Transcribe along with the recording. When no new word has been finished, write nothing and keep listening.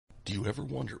Do you ever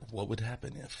wonder what would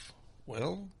happen if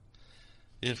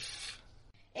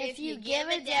you give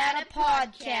a dad a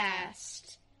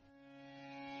podcast?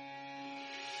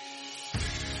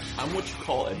 I'm what you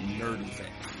call a nerdy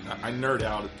fan. I nerd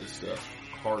out at this stuff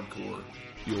hardcore.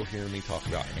 You'll hear me talk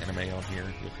about anime on here.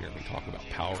 You'll hear me talk about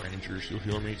Power Rangers. You'll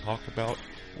hear me talk about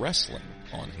wrestling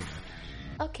on here.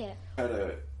 Okay. I had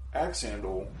an axe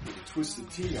handle with a Twisted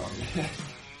Tea on it.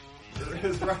 It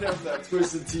was right after that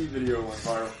Twisted Tea video went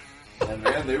viral. And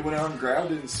man, they went out and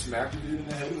grabbed it and smacked a dude in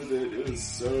the head with it. It was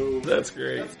so... That's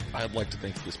great. I'd like to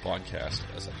think of this podcast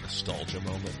as a nostalgia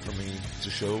moment for me to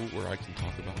show where I can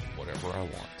talk about whatever I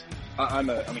want. I'm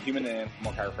a human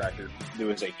animal chiropractor. There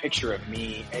was a picture of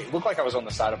me. It looked like I was on the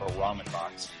side of a ramen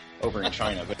box over in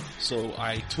China. But So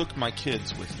I took my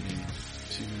kids with me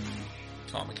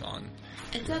to Comic-Con.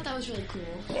 I thought that was really cool.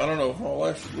 I don't know if my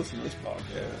wife should listen to this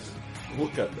podcast. We'll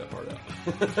cut that part out.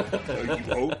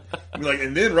 You hope. Be like,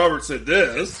 and then Robert said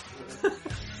this.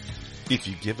 If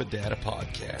You Give a Dad a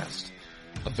Podcast.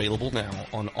 Available now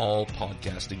on all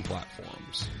podcasting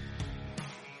platforms.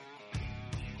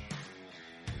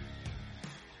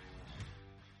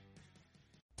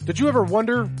 Did you ever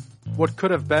wonder what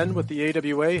could have been with the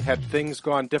AWA had things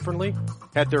gone differently?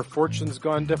 Had their fortunes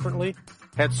gone differently?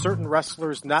 Had certain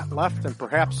wrestlers not left and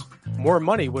perhaps more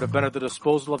money would have been at the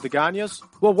disposal of the Gagnes?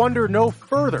 Well, wonder no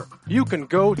further. You can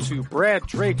go to Brad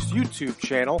Drake's YouTube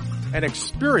channel and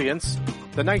experience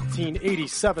the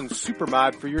 1987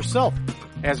 Supermod for yourself.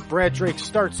 As Brad Drake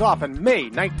starts off in May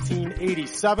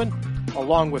 1987,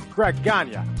 along with Greg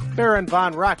Gagne, Baron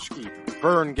Von Raschke,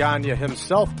 Vern Gagne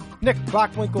himself, Nick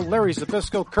Bockwinkel, Larry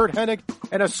Zbyszko, Kurt Hennig,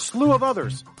 and a slew of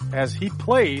others as he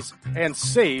plays and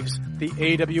saves the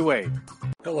AWA.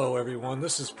 Hello, everyone.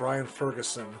 This is Brian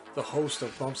Ferguson, the host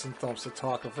of Bumps and Thumps, the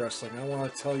Talk of Wrestling. I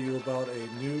want to tell you about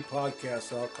a new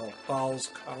podcast out called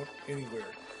Falls Count Anywhere.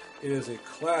 It is a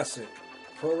classic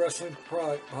pro wrestling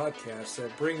podcast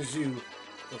that brings you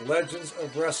the legends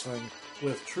of wrestling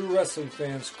with true wrestling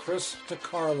fans Chris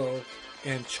DiCarlo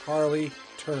and Charlie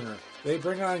Turner. They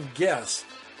bring on guests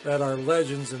that are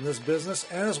legends in this business,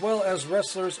 and as well as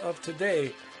wrestlers of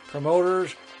today,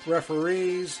 promoters,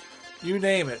 referees, you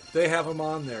name it. They have them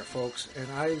on there, folks, and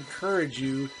I encourage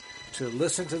you to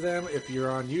listen to them. If you're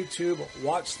on YouTube,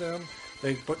 watch them.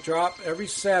 They drop every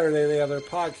Saturday. They have their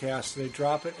podcast. They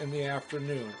drop it in the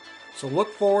afternoon. So look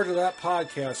forward to that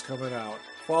podcast coming out.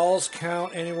 Falls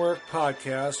Count Anywhere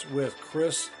podcast with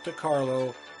Chris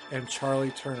DiCarlo and Charlie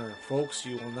Turner. Folks,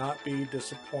 you will not be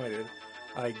disappointed.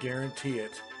 I guarantee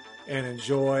it. And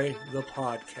enjoy the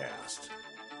podcast.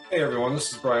 Hey everyone,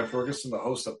 this is Brian Ferguson, the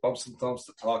host of Bumps and Thumps,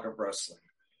 the Talk of Wrestling.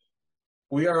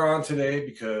 We are on today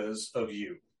because of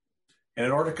you. And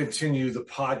in order to continue the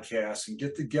podcast and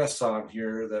get the guests on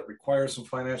here that require some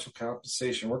financial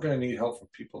compensation, we're going to need help from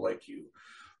people like you.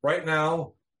 Right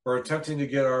now, we're attempting to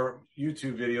get our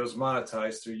YouTube videos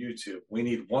monetized through YouTube. We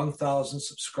need 1,000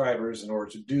 subscribers in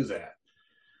order to do that.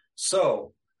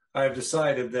 So I have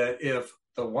decided that if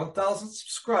the 1,000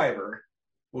 subscriber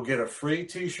will get a free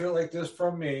t-shirt like this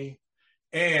from me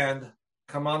and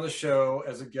come on the show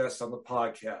as a guest on the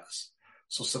podcast.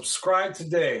 So subscribe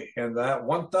today, and that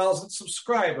 1,000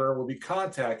 subscriber will be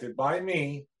contacted by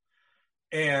me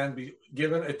and be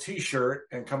given a t-shirt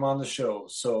and come on the show.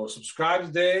 So subscribe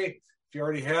today. If you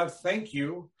already have, thank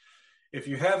you. If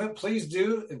you haven't, please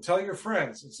do, and tell your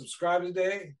friends and subscribe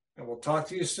today. And we'll talk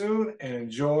to you soon, and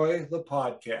enjoy the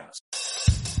podcast.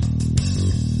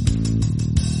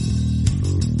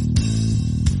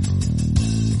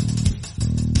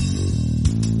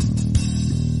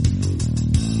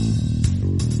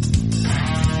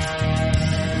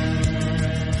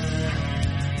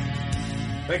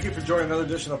 Thank you for joining another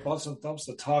edition of Bumps and Thumps,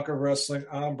 the Talk of Wrestling.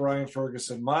 I'm Brian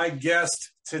Ferguson. My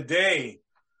guest today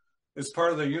is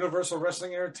part of the Universal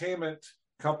Wrestling Entertainment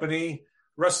Company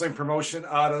wrestling promotion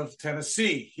out of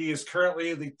Tennessee. He is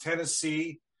currently the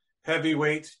Tennessee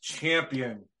Heavyweight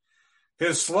Champion.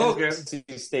 His slogan...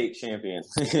 Tennessee State Champion.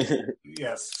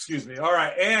 Yes, excuse me. All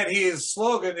right. And his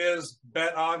slogan is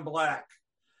Bet on Black.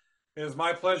 It is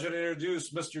my pleasure to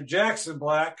introduce Mr. Jackson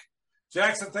Black.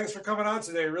 Jackson, thanks for coming on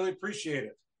today. Really appreciate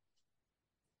it.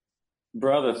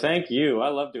 Brother, thank you. I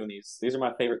love doing these. These are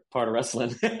my favorite part of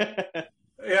wrestling.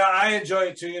 Yeah, I enjoy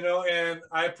it too, and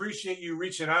I appreciate you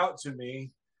reaching out to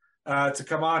me to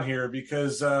come on here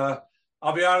because I'll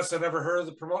be honest, I never heard of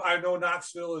the promotion. I know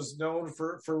Knoxville is known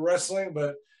for wrestling,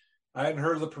 but I hadn't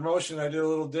heard of the promotion. I did a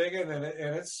little digging, and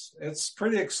it's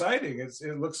pretty exciting.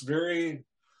 It looks very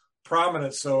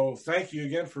prominent. So thank you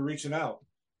again for reaching out.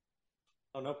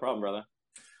 Oh, no problem, brother.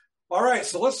 All right,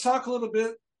 so let's talk a little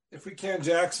bit, if we can,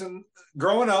 Jackson.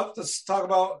 Growing up, let's talk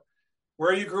about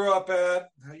where you grew up at,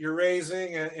 your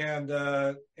raising, and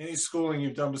any schooling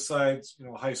you've done besides,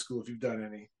 high school, if you've done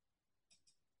any.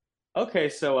 Okay,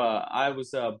 so I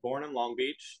was born in Long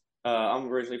Beach. I'm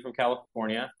originally from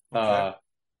California. Okay.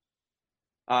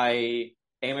 I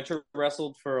amateur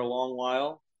wrestled for a long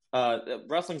while.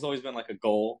 Wrestling's always been like a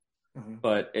goal,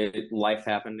 but life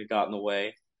happened and got in the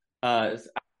way. I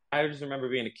just remember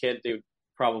being a kid, dude,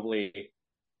 probably,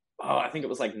 I think it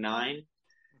was like 9.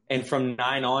 And from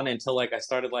 9 on until like I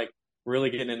started like really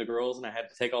getting into girls and I had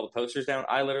to take all the posters down,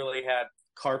 I literally had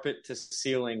carpet to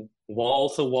ceiling, wall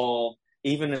to wall,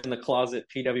 even in the closet,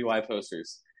 PWI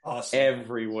posters. Awesome.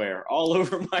 Everywhere, all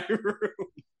over my room.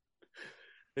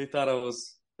 They thought I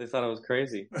was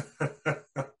crazy.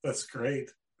 That's great.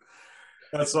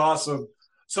 That's awesome.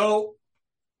 So,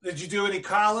 did you do any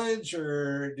college,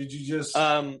 or did you just?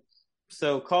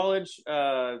 So college,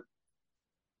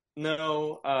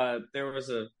 no. There was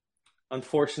a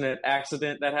unfortunate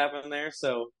accident that happened there,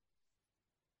 so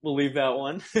we'll leave that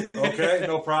one. Okay,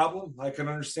 no problem. I can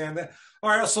understand that. All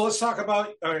right, so let's talk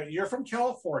about. All right, you're from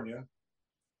California,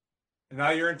 and now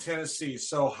you're in Tennessee.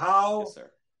 So how? Yes,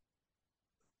 sir.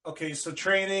 Okay, so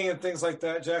training and things like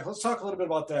that, Jack. Let's talk a little bit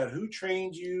about that. Who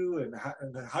trained you, and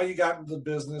how you got into the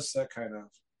business, that kind of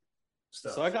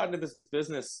stuff. So I got into this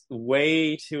business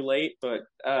way too late, but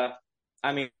I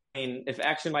mean, if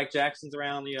Action Mike Jackson's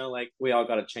around, like we all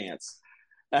got a chance.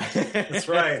 That's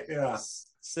right. Yeah.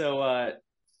 So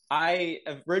I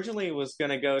originally was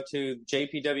going to go to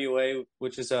JPWA,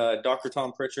 which is Dr.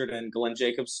 Tom Pritchard and Glenn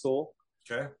Jacobs School.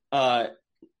 Okay.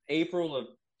 April of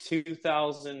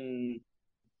 2020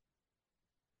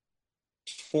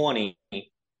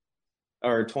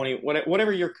 or 20,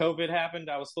 whatever year COVID happened,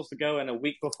 I was supposed to go, and a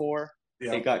week before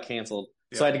it got canceled.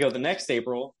 Yeah. So I had to go the next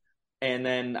April, and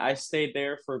then I stayed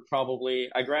there for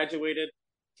I graduated.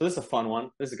 So this is a fun one.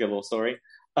 This is a good little story.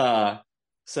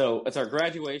 So it's our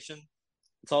graduation.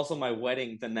 It's also my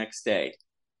wedding the next day.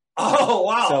 Oh,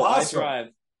 wow. So awesome.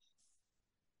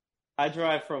 I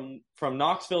drive from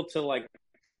Knoxville to like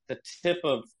the tip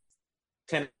of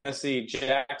Tennessee,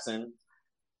 Jackson,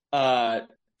 for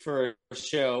a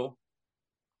show.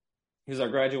 Here's our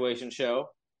graduation show.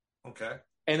 Okay.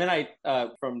 And then I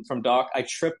from Doc, I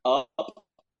trip up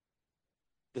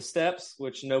the steps,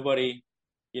 which nobody,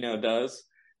 does.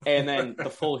 And then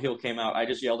the full heel came out. I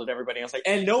just yelled at everybody. I was like,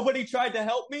 and nobody tried to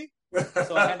help me.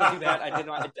 So I had to do that. I did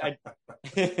not.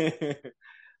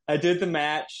 I did the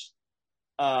match.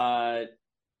 And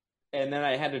then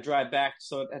I had to drive back.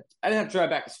 So I didn't have to drive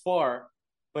back as far,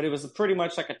 but it was pretty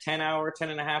much like a 10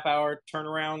 and a half hour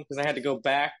turnaround because I had to go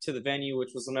back to the venue,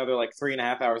 which was another like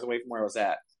 3.5 hours away from where I was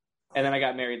at. And then I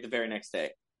got married the very next day.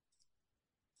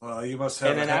 Well, you must have.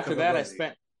 And then after that, I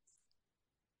spent.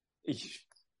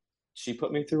 She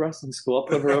put me through wrestling school. I'll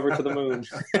put her over to the moon.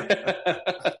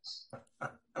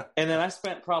 And then I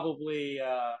spent probably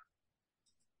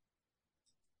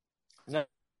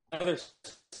another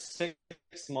 6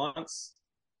 months.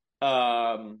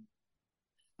 I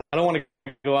don't want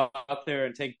to go out there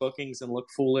and take bookings and look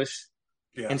foolish.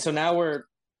 Yeah. And so now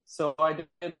I did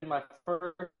my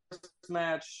first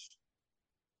match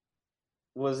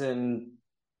was in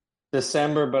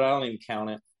December, but I don't even count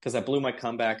it because I blew my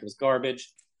comeback. It was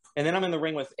garbage. And then I'm in the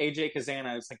ring with AJ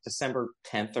Kazana. It's like December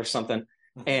 10th or something.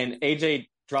 And AJ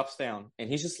drops down, and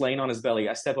he's just laying on his belly.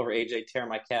 I step over AJ, tear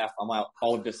my calf. I'm out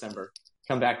all of December.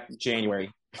 Come back January.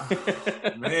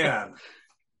 Oh, man.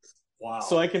 Wow.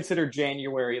 So I consider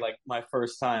January like my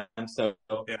first time. So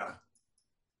yeah.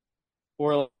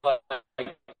 We're like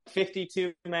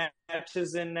 52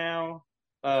 matches in now.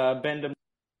 Been to,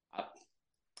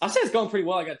 I'll say it's going pretty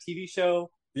well. I got a TV show.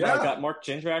 Yeah. I got Mark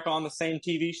Jindrak on the same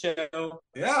TV show.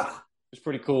 Yeah. It's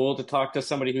pretty cool to talk to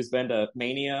somebody who's been to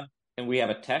Mania, and we have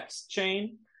a text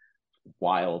chain.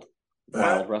 Wild.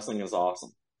 Wrestling is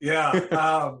awesome.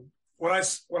 Yeah. When I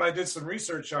did some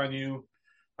research on you,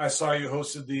 I saw you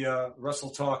hosted the Wrestle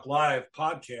Talk Live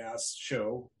podcast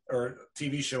show or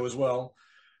TV show as well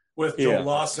with Joe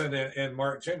Lawson and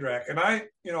Mark Jindrak. And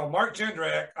Mark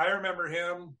Jindrak, I remember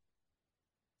him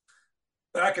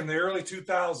back in the early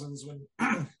 2000s when,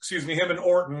 him and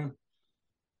Orton,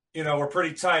 were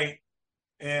pretty tight.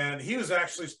 And he was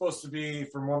actually supposed to be,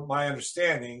 from what my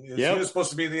understanding, he was supposed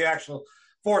to be the actual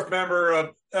fourth member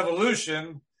of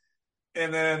Evolution.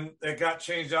 And then it got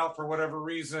changed out for whatever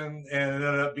reason and it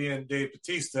ended up being Dave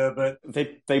Bautista. But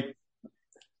they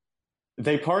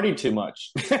partied too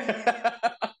much.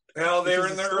 Well, they were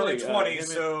in their early 20s,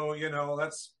 so,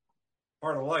 that's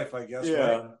part of life, I guess. Yeah.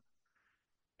 Right?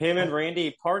 Him and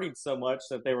Randy partied so much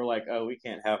that they were like, oh, we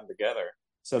can't have them together.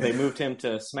 So they moved him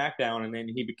to SmackDown, and then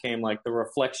he became like the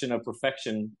reflection of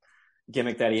perfection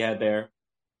gimmick that he had there.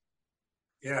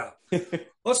 Yeah.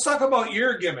 Let's talk about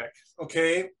your gimmick.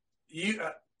 Okay.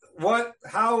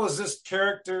 How was this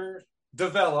character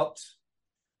developed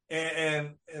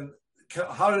and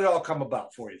how did it all come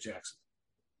about for you, Jackson?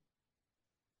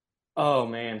 Oh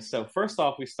man. So first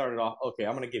off, we started off, okay,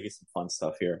 I'm going to give you some fun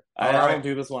stuff here. I don't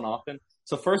do this one often.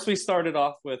 So first we started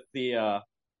off with the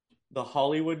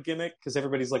Hollywood gimmick because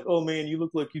everybody's like, oh man, you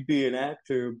look like you'd be an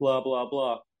actor, blah, blah,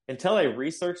 blah. Until I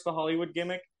researched the Hollywood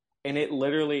gimmick, and it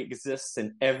literally exists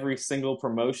in every single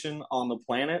promotion on the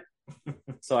planet.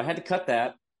 So I had to cut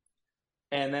that.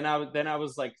 And then I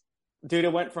was like, dude,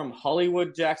 it went from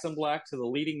Hollywood Jackson Black to the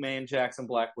leading man Jackson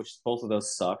Black, which both of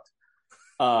those sucked.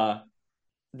 Then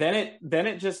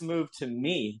it just moved to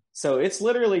me. So it's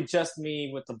literally just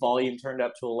me with the volume turned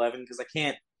up to 11 because I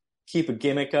can't keep a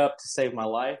gimmick up to save my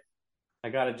life. I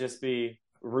got to just be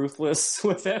ruthless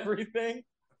with everything.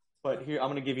 But here, I'm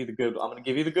going to give you the good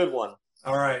one.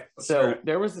 All right. So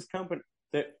there was this company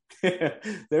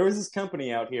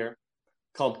out here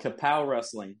called Kapow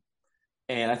Wrestling,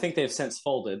 and I think they've since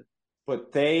folded.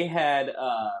 But they had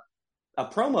a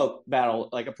promo battle,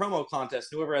 like a promo contest.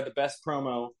 Whoever had the best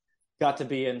promo got to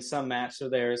be in some match of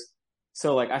theirs.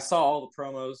 So like I saw all the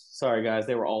promos. Sorry guys,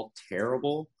 they were all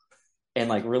terrible and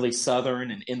like really southern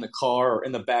and in the car or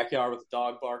in the backyard with the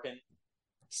dog barking.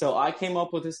 So I came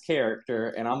up with this character,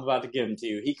 and I'm about to give him to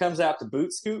you. He comes out to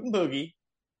Boot, Scoot, and Boogie,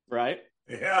 right?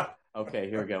 Yeah. Okay,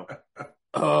 here we go.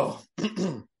 Oh.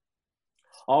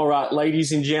 All right,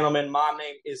 ladies and gentlemen, my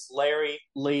name is Larry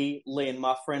Lee Lynn.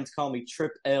 My friends call me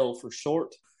Trip L for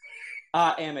short.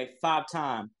 I am a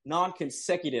 5-time,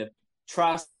 non-consecutive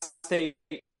Tri-State,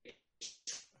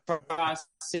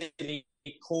 Tri-City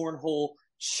Cornhole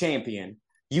champion.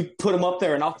 You put them up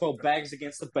there, and I'll throw bags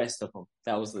against the best of them.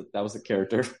 That was the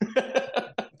character.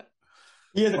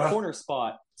 He had a corner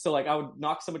spot, so like I would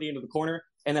knock somebody into the corner,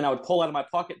 and then I would pull out of my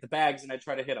pocket the bags, and I'd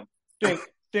try to hit them. Dink,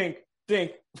 dink,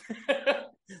 dink.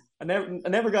 I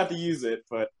never got to use it,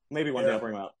 but maybe one day I'll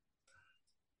bring them out.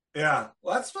 Yeah,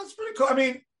 well, that's pretty cool. I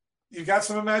mean, you got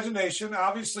some imagination.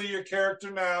 Obviously, your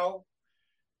character now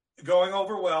going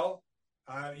over well.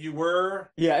 You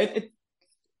were, yeah.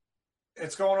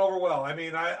 It's going over well. I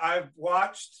mean, I've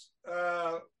watched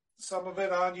some of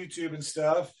it on YouTube and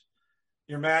stuff.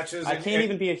 Your matches. I can't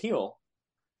even be a heel.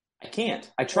 I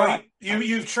can't. I tried. Well,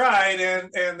 you've tried,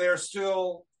 and they're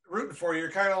still rooting for you.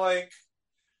 You're kind of like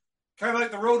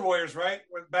the Road Warriors, right?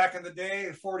 When back in the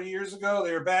day, 40 years ago,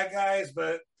 they were bad guys,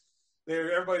 but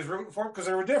everybody's rooting for them because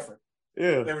they were different.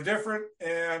 Yeah, they were different,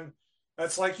 and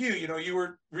that's like you. You know, you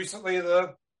were recently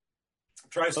the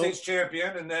Tri-States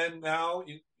champion, and then now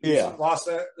you lost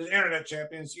the internet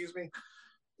champion. Excuse me,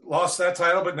 lost that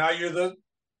title, but now you're the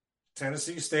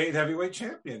Tennessee State heavyweight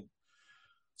champion.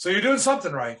 So you're doing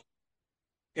something right,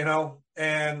 you know.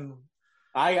 And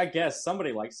I guess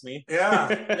somebody likes me.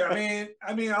 Yeah.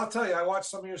 I mean, I'll tell you, I watched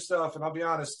some of your stuff, and I'll be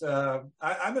honest,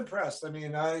 I'm impressed. I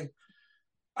mean, I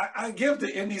give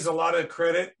the indies a lot of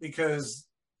credit because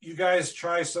you guys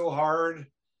try so hard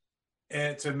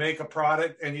and to make a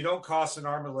product, and you don't cost an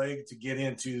arm and leg to get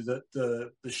into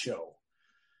the show,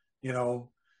 you know.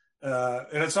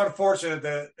 And it's unfortunate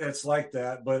that it's like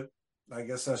that, but I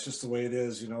guess that's just the way it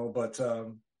is, you know. But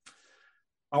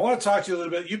I want to talk to you a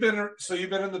little bit. You've been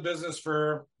in the business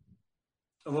for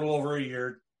a little over a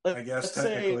year, I guess.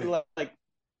 Technically, say like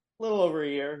a little over a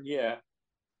year, yeah.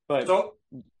 But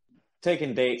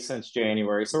taking dates since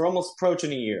January, so we're almost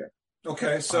approaching a year.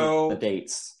 Okay, so the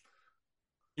dates.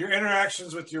 Your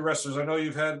interactions with your wrestlers. I know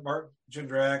you've had Mark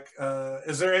Jindrak.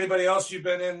 Is there anybody else you've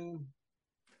been in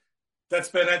that's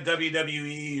been at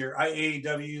WWE or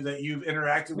IAEW that you've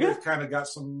interacted with? Kind of got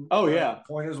some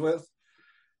pointers with.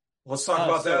 Let's talk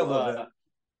about that a little bit.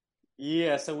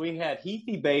 Yeah, so we had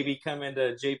Heathy Baby come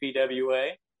into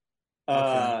JPWA,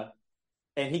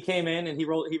 and he came in and he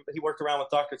worked around with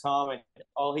Dr. Tom, and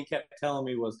all he kept telling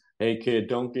me was, "Hey kid,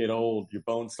 don't get old. Your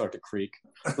bones start to creak."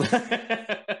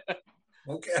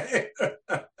 Okay.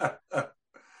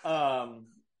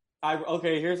 I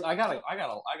got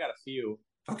a few.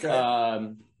 Okay.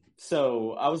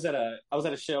 So I was at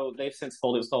a show. They've since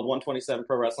folded. It was called 127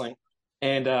 Pro Wrestling,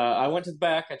 and I went to the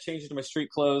back. I changed into my street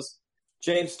clothes.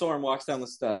 James Storm walks down the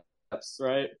steps,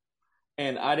 right?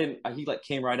 And he like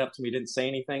came right up to me, didn't say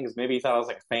anything because maybe he thought I was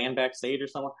like a fan backstage or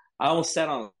something. I almost sat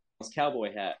on his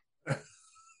cowboy hat.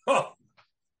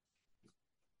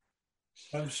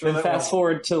 I'm sure. Then fast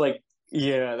forward to like.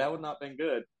 Yeah, that would not have been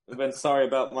good. I've been sorry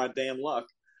about my damn luck.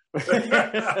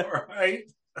 Right.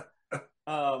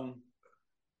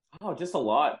 Just a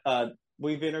lot.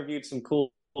 We've interviewed some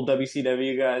cool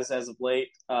WCW guys as of late.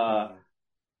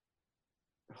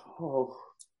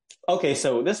 Okay,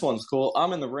 so this one's cool.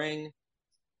 I'm in the ring.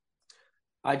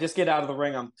 I just get out of the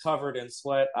ring. I'm covered in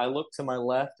sweat. I look to my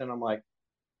left and I'm like,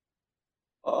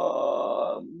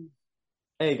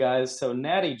 hey guys, so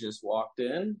Natty just walked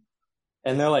in.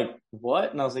 And they're like,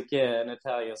 what? And I was like, yeah,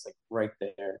 Natalia. It's like right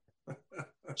there.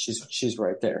 She's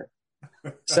right there.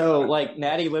 So like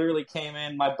Natty literally came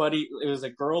in. My buddy, it was a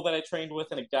girl that I trained with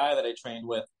and a guy that I trained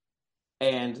with.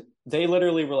 And they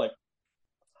literally were like,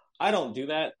 I don't do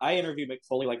that. I interviewed Mick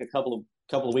Foley like a couple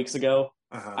of weeks ago.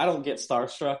 I don't get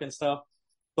starstruck and stuff.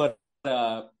 But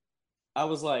I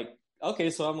was like,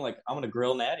 okay, so I'm going to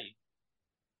grill Natty.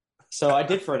 So I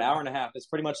did for an hour and a half. It's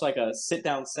pretty much like a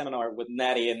sit-down seminar with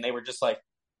Natty, and they were just like,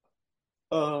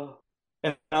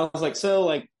 and I was like, so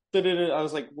like, I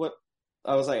was like, what?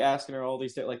 I was like asking her all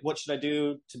these things, like, what should I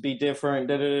do to be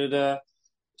different?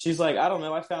 She's like, I don't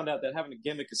know. I found out that having a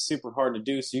gimmick is super hard to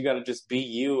do, so you got to just be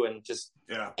you and just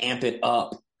amp it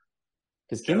up.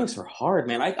 Because gimmicks are hard,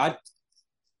 man. I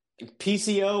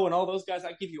PCO and all those guys,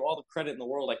 I give you all the credit in the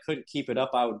world. I couldn't keep it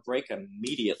up. I would break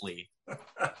immediately.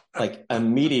 Like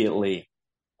immediately.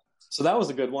 So that was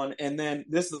a good one. And then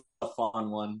this is a fun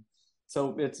one.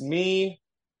 So it's me.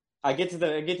 I get to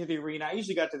the arena. I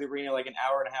usually got to the arena like an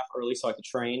hour and a half early so I could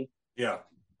train. Yeah.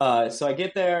 So I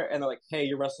get there and they're like, hey,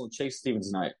 you're wrestling Chase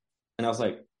Stevens tonight. And I was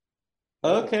like,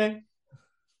 okay.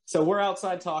 So we're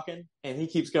outside talking and he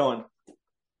keeps going,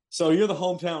 so you're the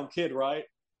hometown kid, right?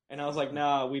 And I was like,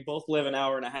 nah, we both live an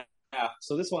hour and a half.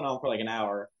 So this went on for like an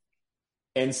hour.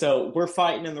 And so we're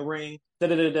fighting in the ring.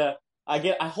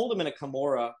 I hold him in a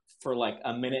Kimura for like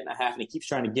a minute and a half, and he keeps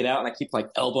trying to get out, and I keep like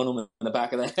elbowing him in the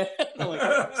back of the head. I'm like,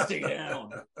 stay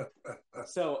down.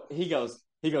 So he goes,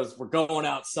 we're going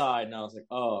outside. And I was like,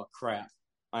 oh, crap.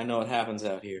 I know what happens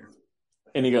out here.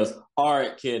 And he goes, all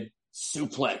right, kid,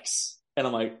 suplex. And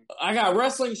I'm like, I got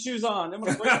wrestling shoes on. I'm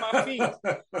going to break my feet.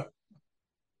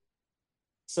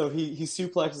 So he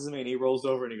suplexes me and he rolls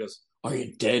over and he goes, are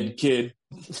you dead, kid?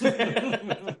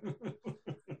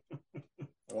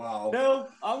 Wow. No,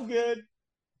 I'm good.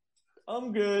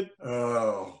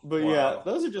 Oh. But wow. yeah,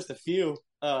 those are just a few.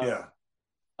 Yeah.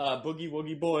 Boogie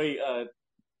Woogie Boy,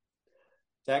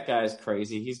 that guy's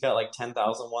crazy. He's got like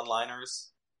 10,000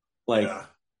 one-liners. Like,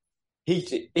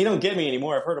 he don't get me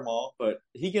anymore. I've heard them all, but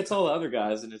he gets all the other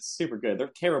guys and it's super good. They're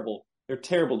terrible. They're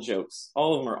terrible jokes.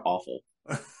 All of them are awful.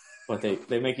 But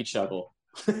they make you chuckle.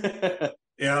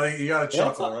 Yeah, you got to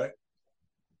chuckle, right?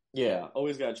 Yeah,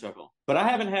 always got to chuckle. But I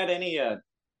haven't had any. I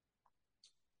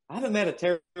haven't met a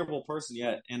terrible person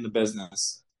yet in the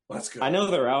business. That's good. I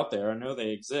know they're out there. I know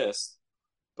they exist,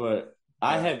 but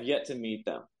I have yet to meet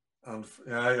them.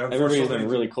 Everybody's been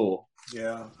really cool.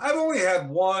 Yeah, I've only had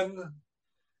one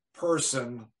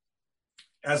person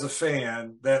as a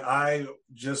fan that I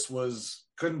just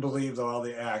couldn't believe how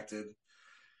they acted.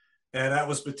 And that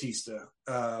was Batista.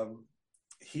 That's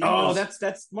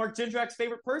Mark Jindrak's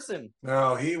favorite person.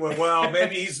 No, he went, well,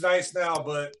 maybe he's nice now,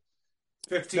 but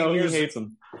 15 years. He hates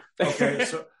him. Okay,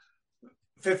 so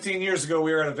 15 years ago,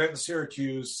 we were at an event in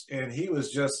Syracuse, and he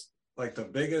was just like the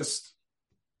biggest,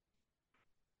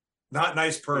 not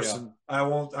nice person. Yeah. I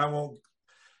won't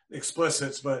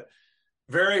explicits, but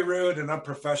very rude and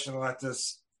unprofessional at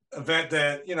this event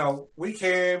that, we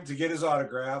came to get his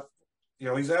autograph.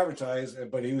 He's advertised,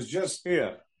 but he was just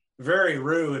very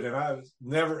rude. And I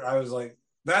was like,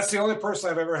 that's the only person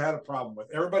I've ever had a problem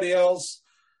with. Everybody else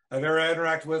I've ever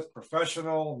interacted with,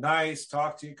 professional, nice,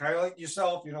 talk to you, kind of like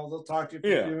yourself, they'll talk to you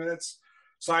for a few minutes,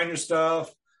 sign your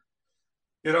stuff,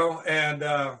 but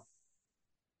yeah,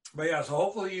 so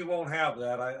hopefully you won't have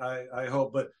that. I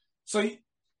hope. But so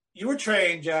you were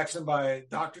trained, Jackson, by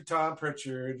Dr. Tom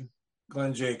Pritchard,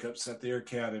 Glenn Jacobs at their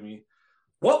academy.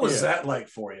 What was that like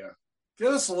for you?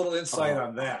 Give us a little insight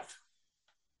on that.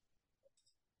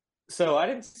 So I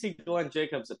didn't see Glenn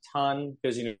Jacobs a ton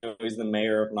because he's the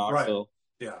mayor of Knoxville.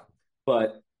 Right. Yeah.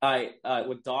 But I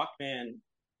with Doc, man,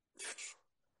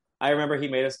 I remember he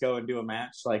made us go and do a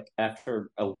match like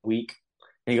after a week,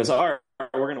 and he goes, "All right,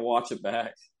 we're gonna watch it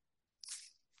back."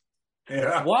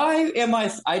 Yeah. Why am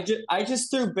I just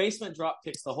threw basement drop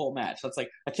kicks the whole match. That's like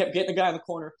I kept getting the guy in the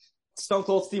corner, Stone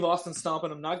Cold Steve Austin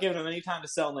stomping him, not giving him any time to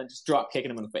sell, and then just drop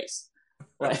kicking him in the face.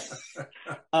 Like,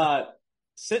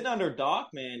 sitting under Doc,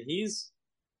 man, he's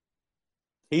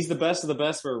the best of the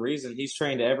best for a reason. He's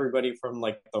trained everybody from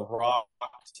like The Rock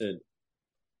to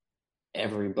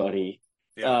everybody.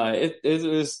 Yeah. It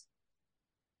was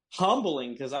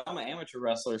humbling because I'm an amateur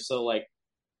wrestler, so like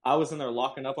I was in there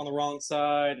locking up on the wrong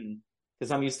side, and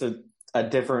because I'm used to a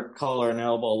different collar and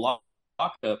elbow lock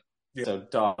up. Yeah. So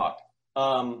Doc,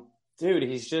 dude,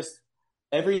 he's just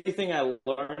everything I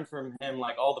learned from him,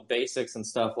 like all the basics and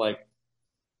stuff, like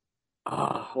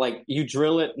like you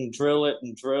drill it and drill it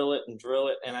and drill it and drill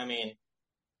it, and I mean,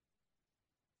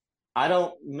 I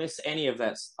don't miss any of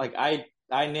that. Like I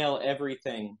nail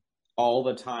everything all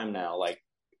the time now. Like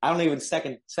I don't even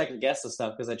second guess the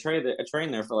stuff because I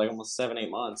trained there for like almost 7-8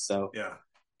 months. So yeah,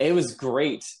 it was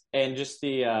great, and just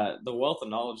the wealth of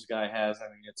knowledge the guy has. I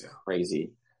mean, it's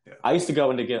crazy. Yeah. I used to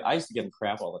give him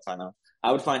crap all the time. Though.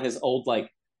 I would find his old like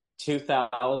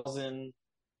 2000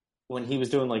 when he was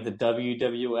doing like the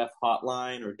WWF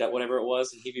hotline or whatever it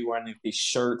was, and he'd be wearing like, these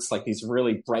shirts, like these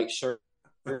really bright shirts.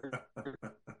 And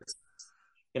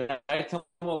I'd come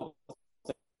up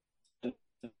with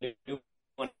a new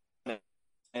one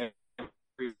every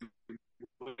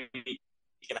week,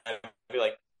 and I'd be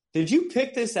like, "Did you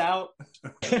pick this out?"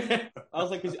 I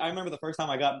was like, I remember the first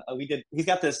time he's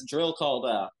got this drill called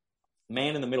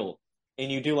Man in the Middle,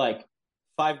 and you do like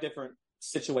 5 different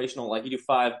situational, like you do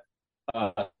 5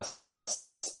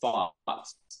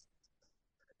 spots,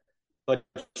 but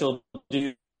you'll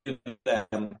do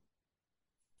them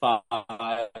 5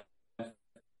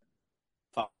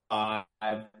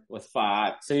 with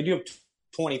 5. So you do have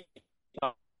 20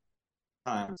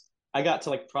 times. I got to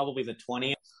like probably the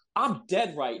 20th. I'm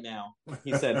dead right now.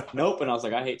 He said, nope. And I was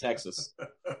like, I hate Texas.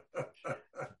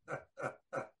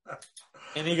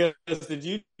 And he goes, did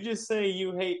you just say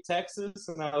you hate Texas?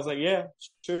 And I was like, yeah,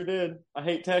 sure did. I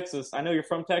hate Texas. I know you're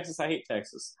from Texas. I hate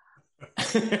Texas.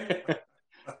 And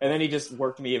then he just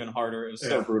worked me even harder. It was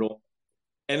so brutal.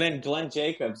 And then Glenn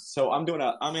Jacobs. So I'm in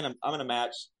a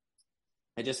match.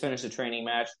 I just finished a training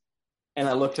match, and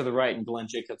I look to the right, and Glenn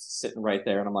Jacobs is sitting right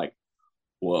there, and I'm like,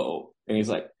 whoa. And he's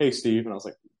like, hey, Steve. And I was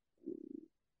like,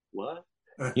 what?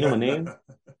 You know my name?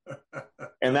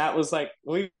 And that was like,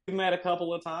 we met a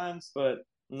couple of times, but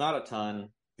not a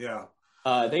ton. Yeah.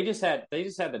 They just had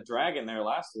the Dragon there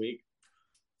last week.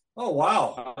 Oh,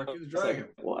 wow. The Dragon.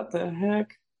 Like, what the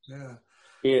heck? Yeah.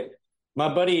 Yeah.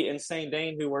 My buddy Insane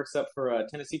Dane, who works up for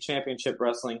Tennessee Championship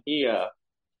Wrestling, he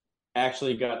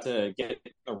actually got to get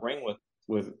a ring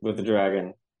with the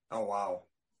Dragon. Oh, wow.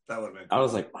 That would have been cool. I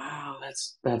was like, wow,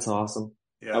 that's awesome.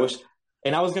 Yeah. I was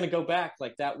going to go back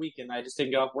like that week, and I just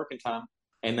didn't get off working time.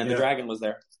 And then the Dragon was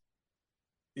there.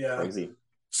 Yeah. Crazy.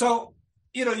 So,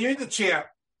 you're the champ,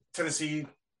 Tennessee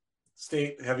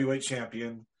State heavyweight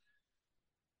champion.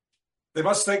 They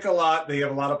must think a lot. They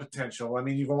have a lot of potential. I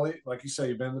mean, you've only, like you said,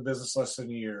 you've been in the business less than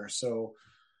a year. So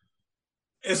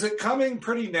is it coming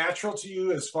pretty natural to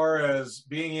you as far as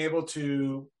being able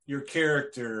to, your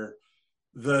character,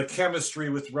 the chemistry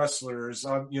with wrestlers,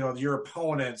 your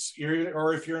opponents,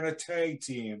 or if you're in a tag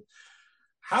team?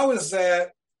 How is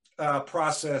that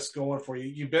process going for you?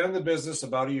 You've been in the business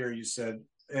about a year, you said.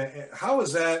 How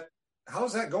is that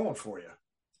going for you?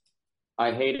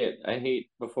 I hate it. I hate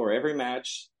before every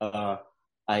match. I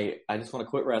just want to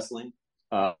quit wrestling.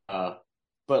 But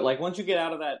like once you get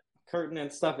out of that curtain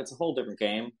and stuff, it's a whole different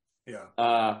game.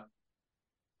 Yeah.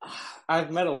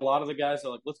 I've met a lot of the guys that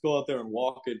are like, let's go out there and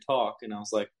walk and talk. And I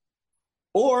was like,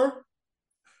 or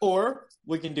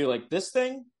we can do like this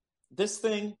thing,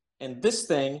 and this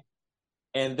thing,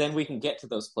 and then we can get to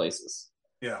those places.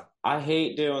 Yeah. I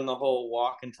hate doing the whole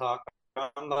walk and talk.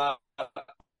 I'm not a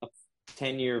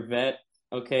 10-year vet.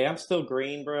 Okay, I'm still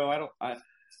green, bro.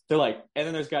 They're like, and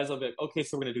then there's guys that'll be like, okay,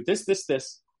 so we're gonna do this. I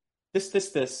was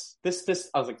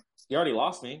like, you already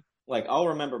lost me. Like, I'll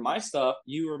remember my stuff.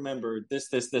 You remember this,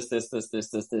 because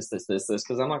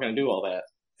I'm not gonna do all that.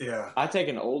 Yeah. I take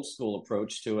an old school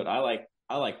approach to it. I like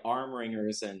arm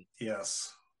ringers, and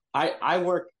yes, I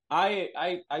work a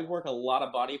lot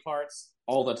of body parts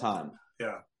all the time.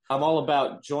 Yeah. I'm all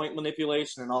about joint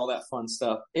manipulation and all that fun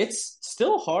stuff. It's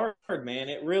still hard, man.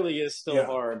 It really is still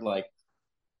hard. Like,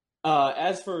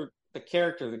 as for the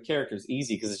character's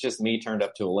easy because it's just me turned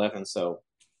up to 11. So,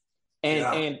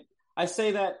 and I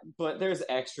say that, but there's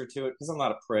extra to it because I'm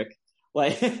not a prick.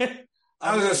 Like,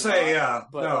 I was gonna say,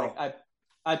 but no. like,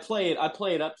 I play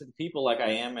it up to the people like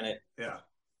I am, and it. Yeah.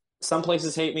 Some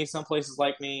places hate me, some places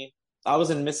like me. I was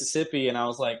in Mississippi, and I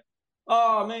was like,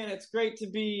 "Oh man, it's great to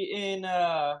be in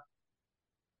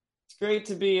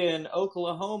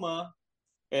Oklahoma."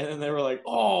 And then they were like,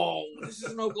 "Oh, this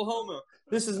is in Oklahoma.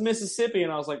 This is Mississippi."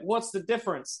 And I was like, "What's the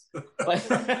difference?" Like,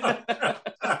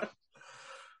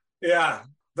 yeah,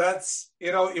 that's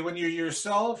when you're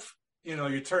yourself,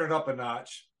 you turn it up a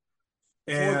notch.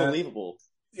 It's more believable.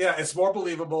 Yeah, it's more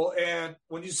believable. And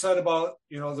when you said about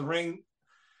the ring,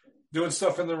 doing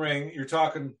stuff in the ring, you're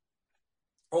talking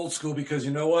old school because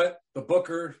you know what? The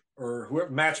booker or whoever,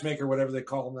 matchmaker, whatever they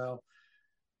call them now,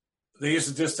 they used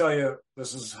to just tell you,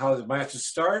 this is how the matches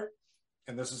start,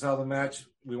 and this is how the match,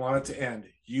 we want it to end.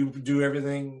 You do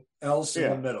everything else in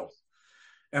the middle.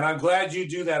 And I'm glad you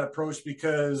do that approach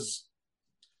because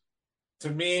to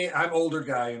me, I'm older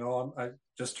guy, you know, I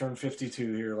just turned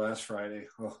 52 here last Friday.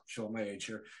 Oh, showing my age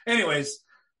here. Anyways,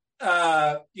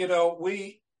 you know,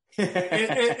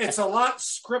 it's a lot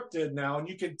scripted now, and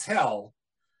you can tell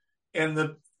in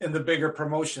the bigger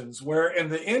promotions. Where in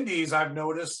the indies, I've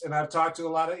noticed, and I've talked to a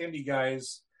lot of indie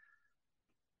guys,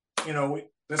 you know,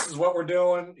 this is what we're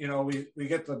doing. You know, we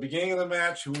get the beginning of the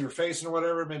match, who we were facing or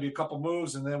whatever, maybe a couple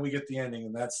moves, and then we get the ending,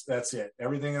 and that's it.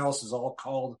 Everything else is all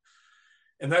called,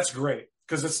 and that's great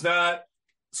because it's not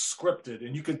scripted,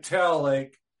 and you can tell,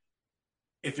 like,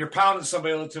 if you're pounding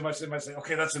somebody a little too much, they might say,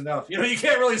 okay, that's enough. You know, you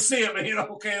can't really see it, but, you know,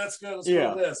 okay, that's good. Let's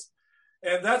go with this.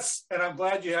 And I'm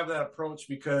glad you have that approach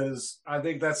because I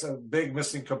think that's a big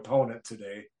missing component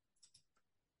today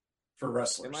for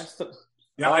wrestlers. Am I still?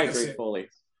 Yeah, I agree fully.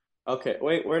 Okay,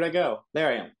 wait, where'd I go? There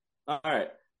I am. All right,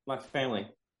 my family.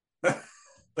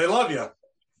 They love you.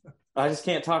 I just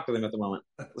can't talk to them at the moment.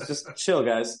 Let's just chill,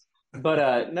 guys.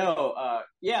 But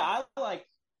yeah, I like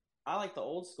the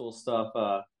old school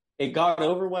stuff. It got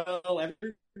over well.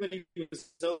 Everybody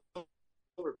was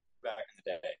over back in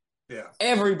the day. Yeah.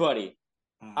 Everybody.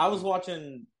 I was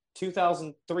watching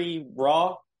 2003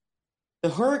 Raw. The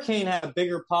Hurricane had a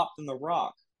bigger pop than The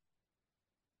Rock.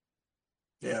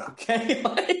 Yeah. Okay.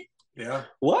 Yeah.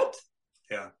 What?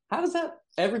 Yeah. How does that?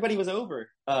 Everybody was over.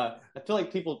 I feel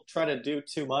like people try to do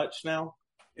too much now.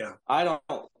 Yeah. I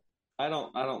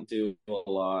don't do a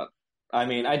lot. I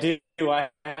mean, I do.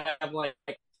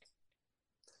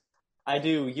 I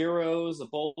do Euros, a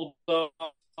bulldog.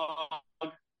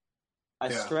 I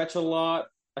stretch a lot.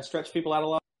 I stretch people out a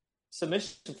lot.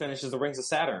 Submission finishes the Rings of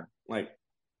Saturn. Like,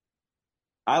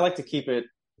 I like to keep it.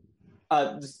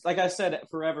 Like I said,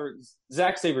 forever.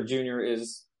 Zack Sabre Jr.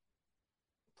 is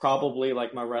probably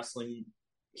like my wrestling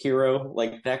hero.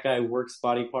 Like, that guy works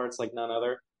body parts like none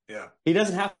other. Yeah. He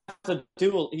doesn't have to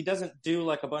do. He doesn't do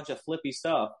like a bunch of flippy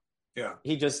stuff. Yeah.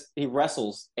 He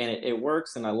wrestles and it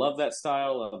works, and I love that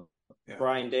style of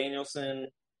Bryan Danielson.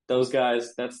 Those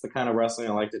guys. That's the kind of wrestling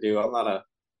I like to do. I'm not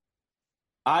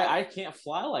I can't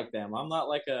fly like them. I'm not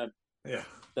like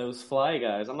those fly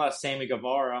guys. I'm not a Sammy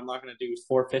Guevara. I'm not going to do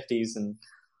 450s and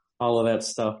all of that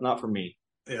stuff. Not for me.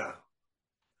 Yeah.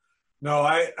 No,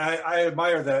 I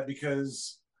admire that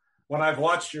because when I've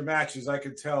watched your matches, I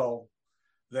can tell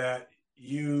that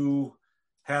you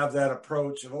have that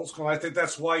approach of old school. I think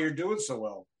that's why you're doing so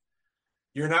well.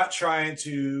 You're not trying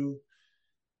to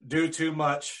do too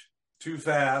much too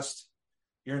fast.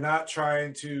 You're not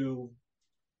trying to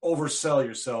oversell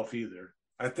yourself either.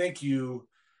 I think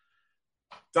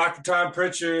Dr. Tom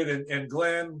Pritchard and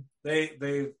Glenn,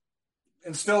 they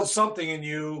instilled something in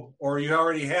you, or you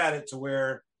already had it, to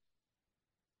where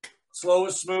slow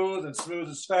is smooth and smooth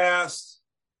is fast,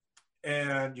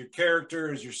 and your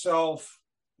character is yourself,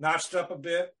 notched up a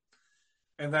bit,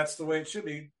 and that's the way it should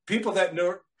be. People that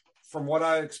know, from what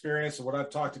I experienced and what I've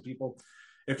talked to people,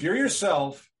 if you're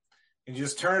yourself and you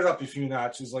just turn it up a few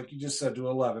notches, like you just said, to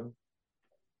 11,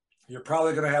 you're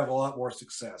probably going to have a lot more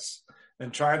success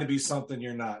than trying to be something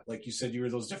you're not. Like you said, you were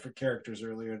those different characters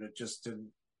earlier, and it just didn't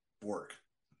work.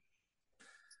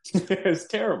 It was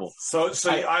terrible. So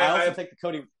I also take the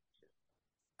Cody.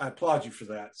 I applaud you for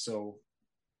that. So,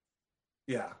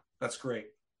 yeah, that's great.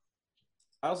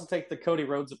 I also take the Cody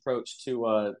Rhodes approach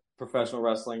to professional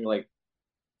wrestling. Like,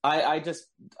 I just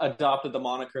adopted the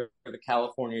moniker the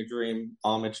California Dream,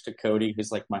 homage to Cody,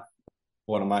 who's like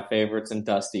one of my favorites, and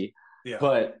Dusty. Yeah.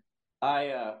 But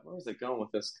where was it going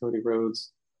with this? Cody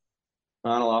Rhodes.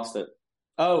 I lost it.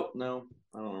 Oh, no,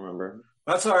 I don't remember.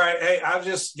 That's all right. Hey, I'm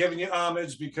just giving you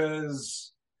homage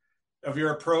because of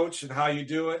your approach and how you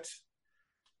do it.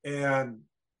 And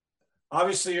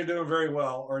obviously you're doing very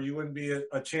well, or you wouldn't be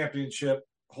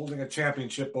holding a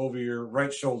championship over your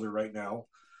right shoulder right now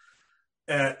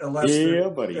at a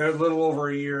little over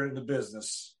a year in the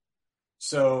business.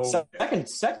 So second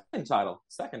title.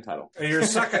 Your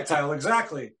second title,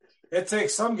 exactly. It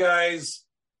takes some guys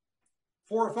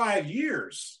 4 or 5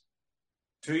 years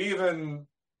to even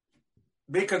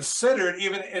be considered,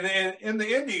 even in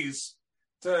the indies,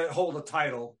 to hold a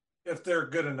title if they're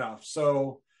good enough.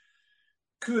 So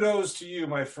kudos to you,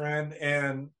 my friend.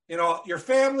 And, your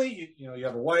family, you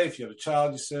have a wife, you have a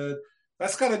child, you said.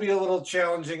 That's got to be a little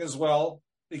challenging as well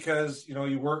because,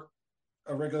 you work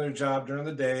a regular job during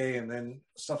the day and then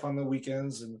stuff on the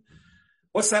weekends. And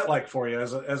what's that like for you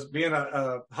as being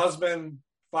a husband,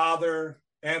 father,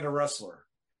 and a wrestler?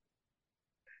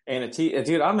 And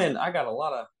dude, I got a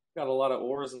lot of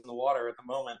oars in the water at the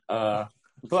moment.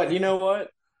 But you know what?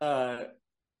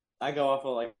 I go off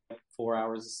of like 4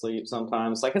 hours of sleep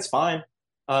sometimes. Like, it's fine.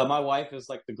 My wife is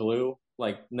like the glue.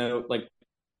 Like, no, like,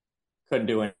 couldn't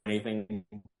do anything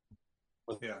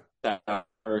with that.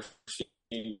 Or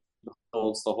she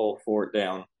holds the whole fort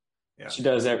down. Yeah. She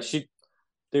does.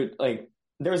 Dude, like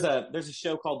there's a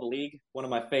show called The League, one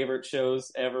of my favorite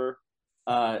shows ever.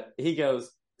 He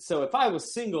goes, so if I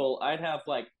was single, I'd have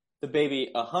like the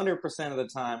baby 100% of the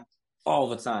time, all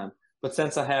the time. But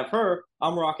since I have her,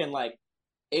 I'm rocking like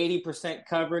 80%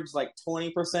 coverage, like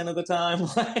 20% of the time.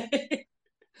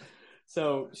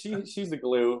 So she's the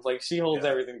glue. Like she holds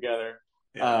everything together.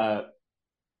 Yeah.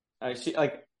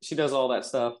 She does all that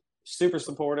stuff. Super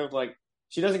supportive. Like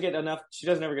she doesn't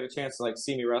ever get a chance to like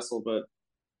see me wrestle, but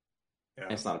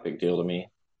it's not a big deal to me.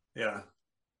 Yeah.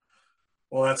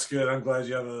 Well, that's good. I'm glad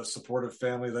you have a supportive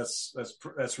family.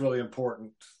 That's really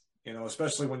important,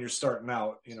 especially when you're starting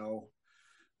out,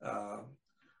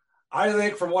 I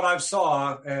think from what I've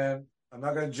saw, and I'm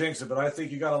not going to jinx it, but I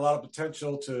think you got a lot of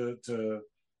potential to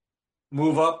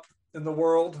move up in the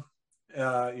world.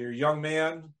 You're a young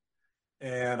man.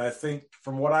 And I think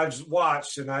from what I've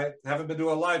watched, and I haven't been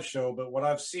to a live show, but what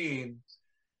I've seen,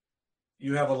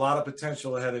 you have a lot of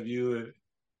potential ahead of you.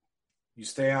 You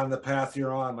stay on the path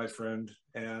you're on, my friend,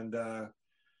 and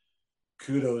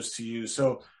kudos to you.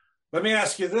 So let me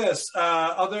ask you this.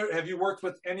 Have you worked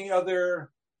with any other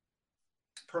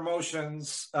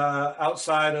promotions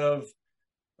outside of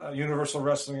Universal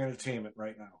Wrestling Entertainment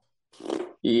right now?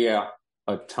 Yeah,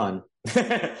 a ton.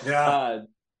 Yeah.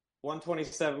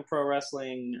 127 Pro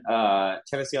Wrestling,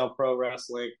 Tennessee All Pro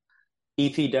Wrestling,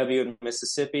 EPW in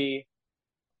Mississippi.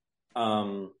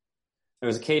 There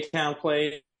was a K-Town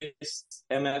place,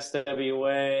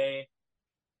 MSWA.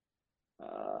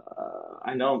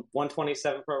 I know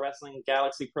 127 Pro Wrestling,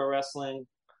 Galaxy Pro Wrestling.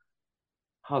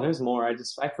 Oh, there's more. I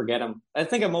forget them. I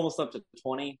think I'm almost up to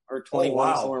 20 or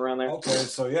 21, somewhere around there. Okay,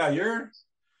 so yeah, you're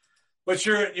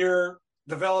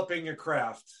developing your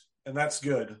craft, and that's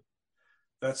good.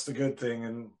 That's the good thing.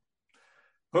 And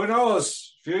who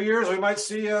knows? A few years we might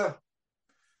see you.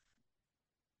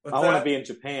 I want to be in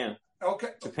Japan. Okay.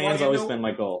 Japan's always been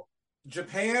my goal.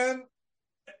 Japan,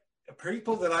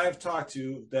 people that I've talked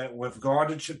to that have gone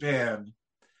to Japan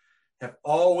have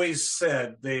always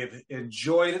said they've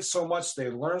enjoyed it so much, they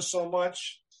learn so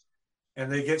much,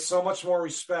 and they get so much more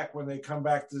respect when they come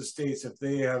back to the States if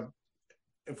they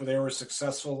were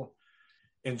successful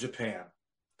in Japan.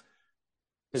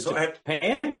 So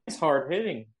Japan is hard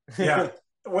hitting. Yeah.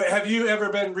 Have you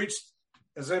ever been reached?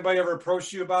 Has anybody ever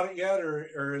approached you about it yet,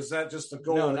 or is that just a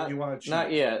goal that you want to achieve?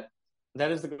 Not yet.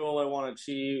 That is the goal I want to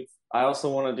achieve. I also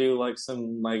want to do like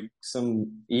some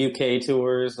UK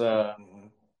tours.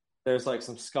 There's like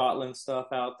some Scotland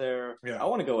stuff out there. Yeah. I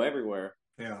want to go everywhere.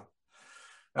 Yeah.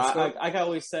 I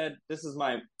always said this is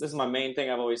my main thing.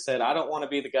 I've always said I don't want to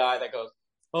be the guy that goes,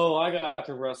 oh, I got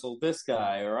to wrestle this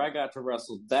guy, or I got to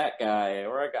wrestle that guy,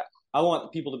 or I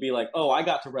want people to be like, oh, I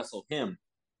got to wrestle him.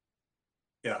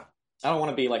 Yeah. I don't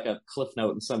want to be like a cliff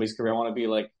note in somebody's career. I want to be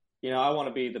like, I want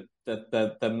to be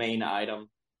the main item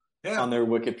on their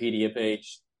Wikipedia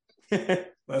page.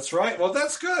 That's right. Well,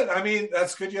 that's good. I mean,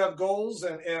 that's good. You have goals,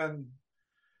 and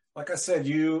like I said,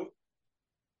 you've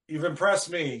impressed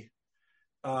me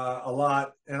a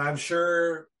lot, and I'm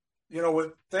sure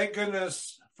thank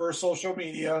goodness for social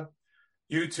media,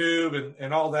 YouTube,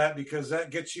 and all that, because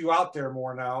that gets you out there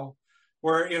more now.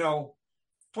 Where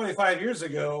 25 years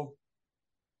ago,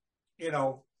 you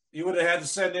would have had to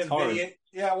send in video.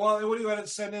 Yeah, well, it would have had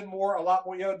to send in a lot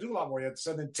more. You had to do a lot more. You had to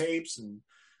send in tapes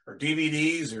or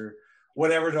DVDs or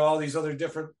whatever to all these other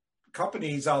different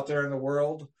companies out there in the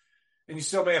world, and you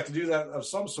still may have to do that of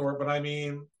some sort. But I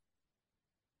mean,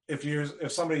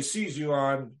 if somebody sees you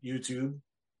on YouTube,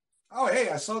 oh, hey,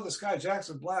 I saw this guy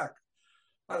Jackson Black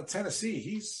out of Tennessee.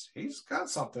 He's got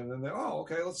something, and then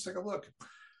okay, let's take a look.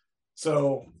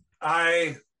 So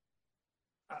I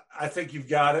think you've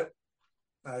got it.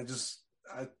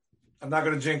 I'm not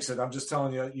going to jinx it. I'm just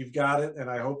telling you, you've got it, and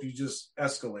I hope you just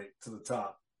escalate to the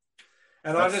top.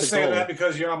 And I'm just saying that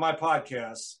because you're on my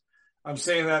podcast. I'm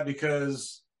saying that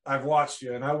because I've watched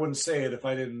you, and I wouldn't say it if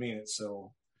I didn't mean it.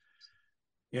 So,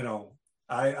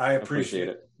 I appreciate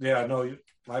it. Yeah, no,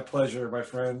 my pleasure, my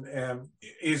friend. And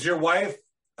is your wife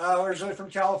originally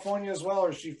from California as well, or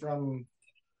is she from?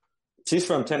 She's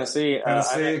from Tennessee.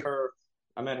 Tennessee.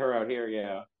 I met her out here.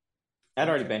 Yeah, I'd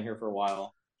already been here for a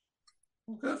while.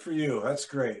 Well, good for you. That's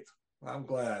great. I'm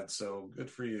glad. So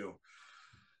good for you.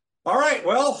 All right.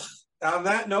 Well, on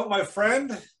that note, my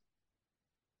friend,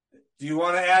 do you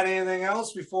want to add anything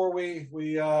else before we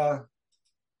what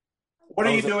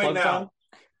are you doing now? Time?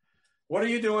 What are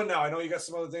you doing now? I know you got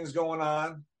some other things going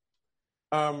on.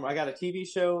 I got a TV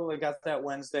show. I got that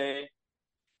Wednesday.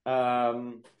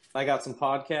 I got some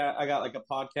podcast. I got like a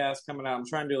podcast coming out. I'm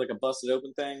trying to do like a busted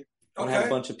open thing. I'm gonna have a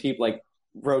bunch of people like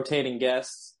rotating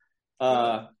guests.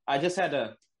 I just had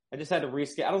to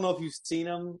reschedule. I don't know if you've seen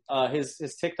him.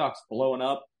 His TikTok's blowing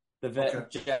up. The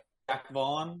vet Jack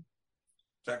Vaughn.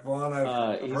 Jack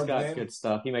Vaughn. He's got good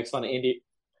stuff. He makes fun of indie.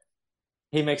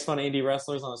 He makes fun of indie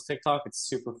wrestlers on his TikTok. It's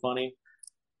super funny.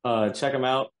 Check him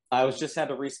out. I just had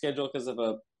to reschedule because of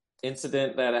a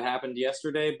incident that happened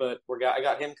yesterday, but I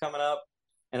got him coming up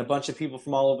and a bunch of people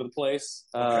from all over the place.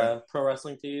 Pro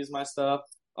Wrestling Tees, my stuff,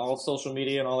 all social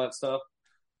media and all that stuff.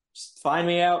 Just find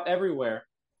me out everywhere.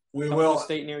 We will. To a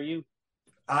state near you.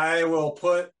 I will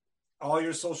put all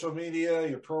your social media,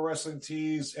 your Pro Wrestling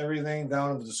Tees, everything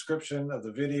down in the description of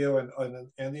the video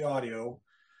and the audio.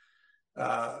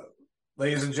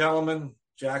 Ladies and gentlemen,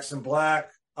 Jackson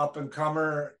Black, up and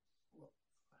comer.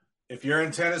 If you're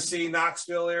in Tennessee,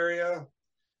 Knoxville area,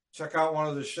 check out one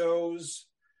of the shows.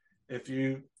 If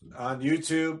you on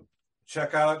YouTube,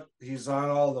 check out, he's on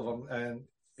all of them, and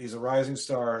he's a rising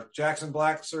star. Jackson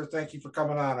Black, sir, thank you for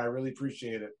coming on. I really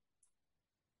appreciate it.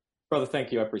 Brother,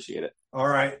 thank you. I appreciate it. All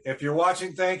right. If you're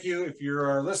watching, thank you. If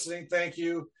you're listening, thank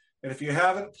you. And if you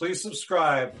haven't, please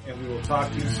subscribe, and we will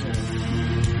talk to you soon.